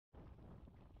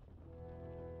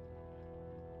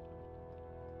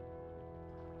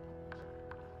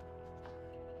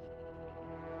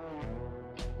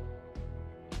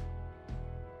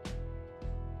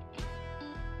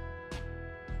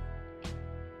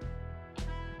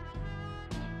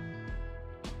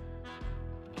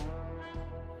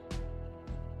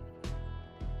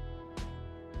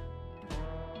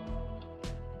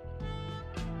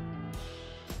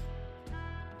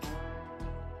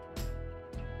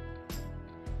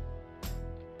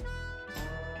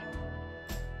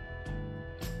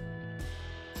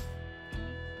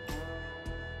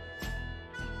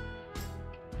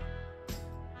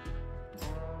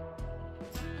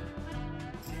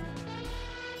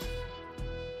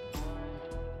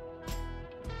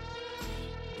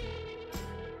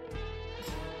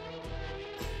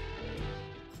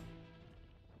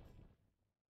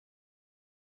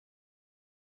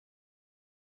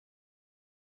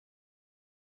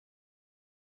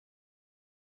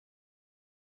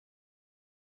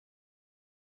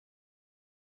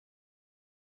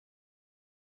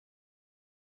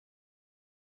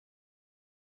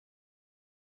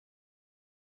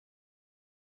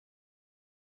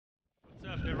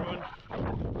everyone.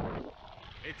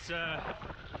 It's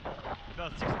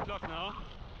about 6 o'clock now.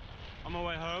 On my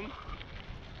way home,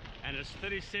 and it's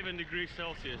 37 degrees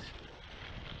Celsius.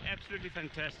 Absolutely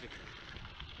fantastic.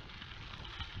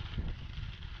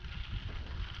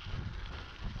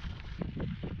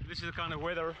 This is the kind of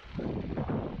weather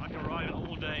I can ride it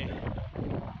all day.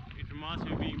 It reminds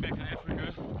me of being back in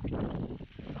Africa.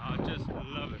 I just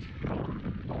love it.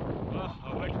 Oh,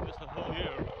 I've waited this the whole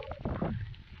year.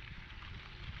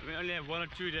 We only have 1 or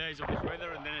 2 days of this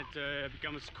weather, and then it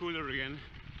becomes cooler again.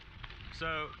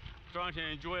 So trying to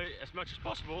enjoy it as much as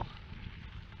possible.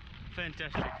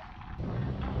 Fantastic.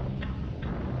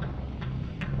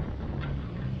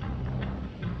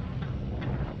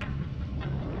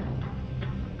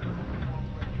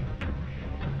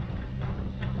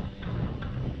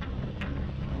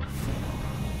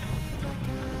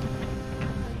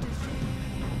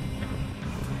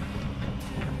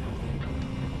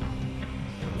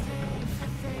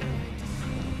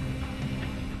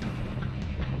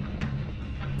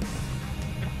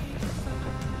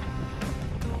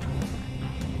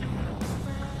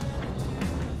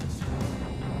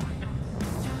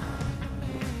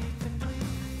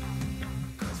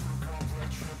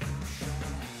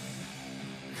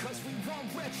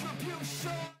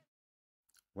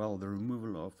 Well, the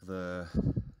removal of the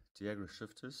Tiagra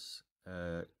shifters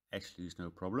actually is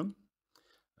no problem.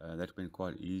 That went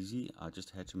quite easy. I just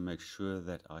had to make sure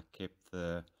that I kept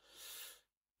the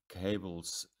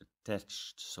cables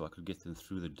attached so I could get them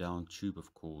through the down tube,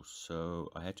 of course. So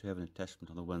I had to have an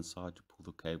attachment on the one side to pull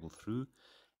the cable through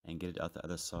and get it out the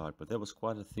other side. But that was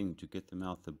quite a thing to get them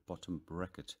out the bottom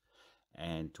bracket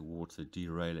and towards the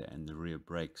derailleur and the rear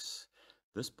brakes.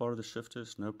 This part of the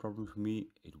shifters, no problem for me.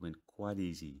 It went quite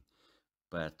easy.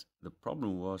 But the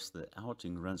problem was the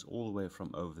outing runs all the way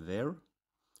from over there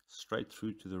straight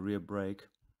through to the rear brake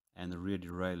and the rear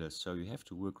derailleur. So you have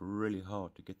to work really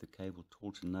hard to get the cable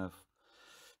taut enough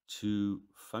to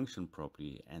function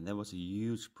properly. And that was a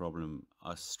huge problem.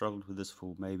 I struggled with this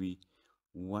for maybe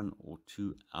 1 or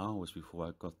 2 hours before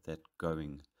I got that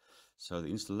going. So the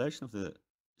installation of the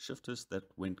shifters, that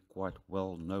went quite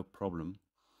well, no problem.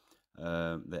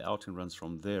 The outing runs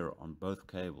from there on both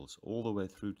cables all the way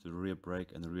through to the rear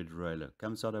brake and the rear derailleur.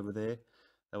 Comes out over there.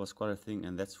 That was quite a thing,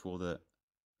 and that's for the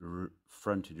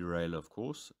front derailleur, of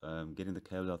course. Getting the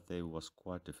cable out there was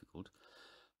quite difficult,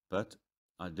 but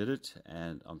I did it,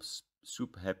 and I'm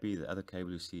super happy. The other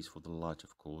cable you see is for the light,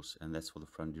 of course, and that's for the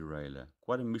front derailleur.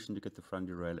 Quite a mission to get the front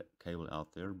derailleur cable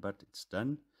out there, but it's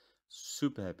done.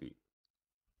 Super happy.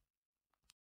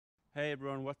 Hey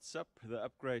everyone, what's up? The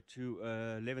upgrade to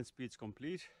 11 speeds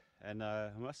complete, and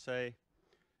I must say,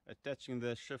 attaching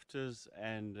the shifters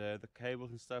and the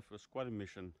cables and stuff was quite a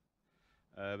mission.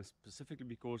 Specifically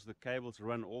because the cables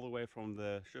run all the way from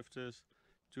the shifters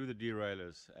to the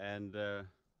derailleurs, and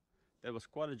that was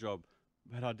quite a job,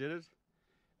 but I did it,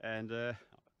 and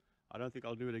I don't think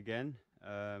I'll do it again,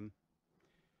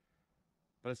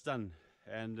 but it's done,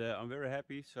 and I'm very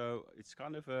happy. So it's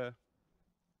kind of a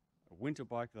winter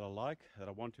bike that I like, that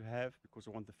I want to have, because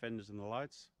I want the fenders and the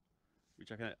lights,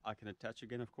 which I can attach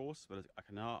again, of course, but I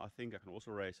think I can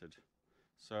also race it.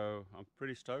 So I'm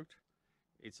pretty stoked.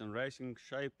 It's in racing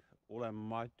shape. All I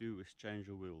might do is change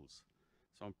the wheels.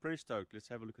 So I'm pretty stoked. Let's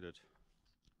have a look at it.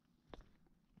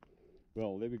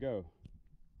 Well, there we go.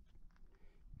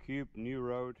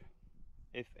 Cubenuroadfe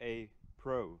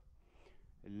Pro,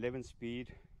 11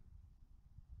 speed,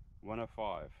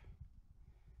 105.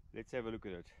 Let's have a look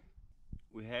at it.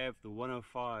 We have the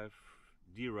 105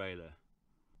 derailleur.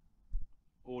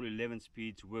 All 11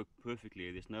 speeds work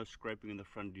perfectly. There's no scraping in the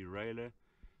front derailleur.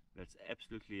 That's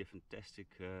absolutely a fantastic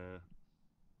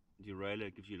derailleur.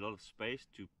 It gives you a lot of space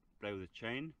to play with the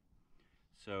chain.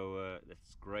 So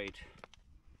that's great.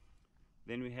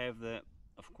 Then we have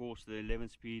of course, the 11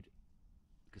 speed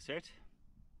cassette,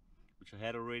 which I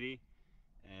had already,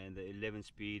 and the 11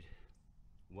 speed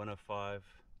 105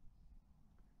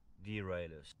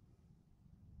 derailleurs.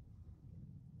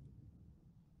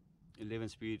 11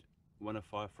 speed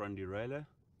 105 front derailleur,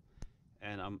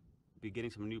 and I'm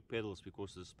getting some new pedals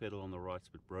because this pedal on the right's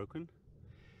a bit broken.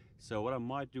 So what I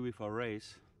might do if I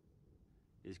race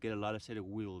is get a lighter set of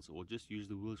wheels, or just use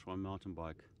the wheels from my mountain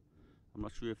bike. I'm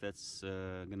not sure if that's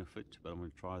gonna fit, but I'm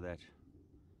gonna try that.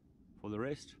 For the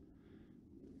rest,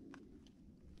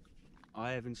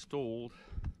 I have installed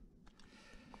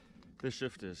the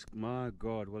shifters. My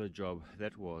god, what a job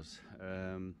that was.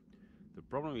 The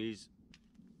problem is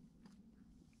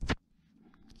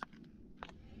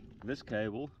this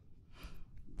cable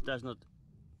does not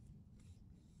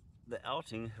the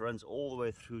outing runs all the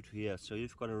way through to here, so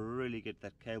you've got to really get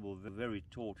that cable very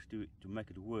taut to make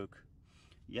it work.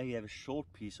 Yeah, you have a short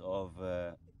piece of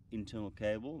internal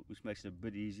cable, which makes it a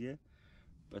bit easier,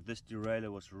 but this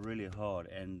derailleur was really hard,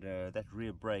 and that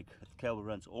rear brake, the cable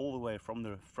runs all the way from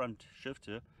the front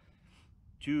shifter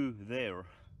to there.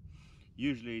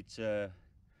 Usually it's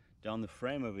down the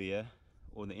frame over here,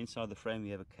 or on the inside of the frame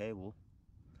you have a cable,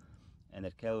 and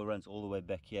that cable runs all the way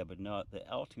back here, but now the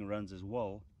outing runs as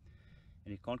well,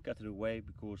 and you can't cut it away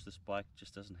because this bike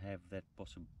just doesn't have that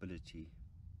possibility.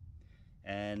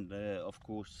 And of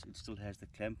course it still has the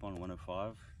clamp on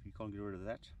 105. You can't get rid of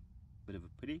that. Bit of a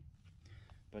pity,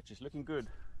 but just looking good.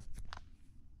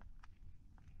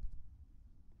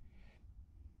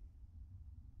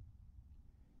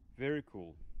 Very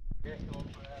cool.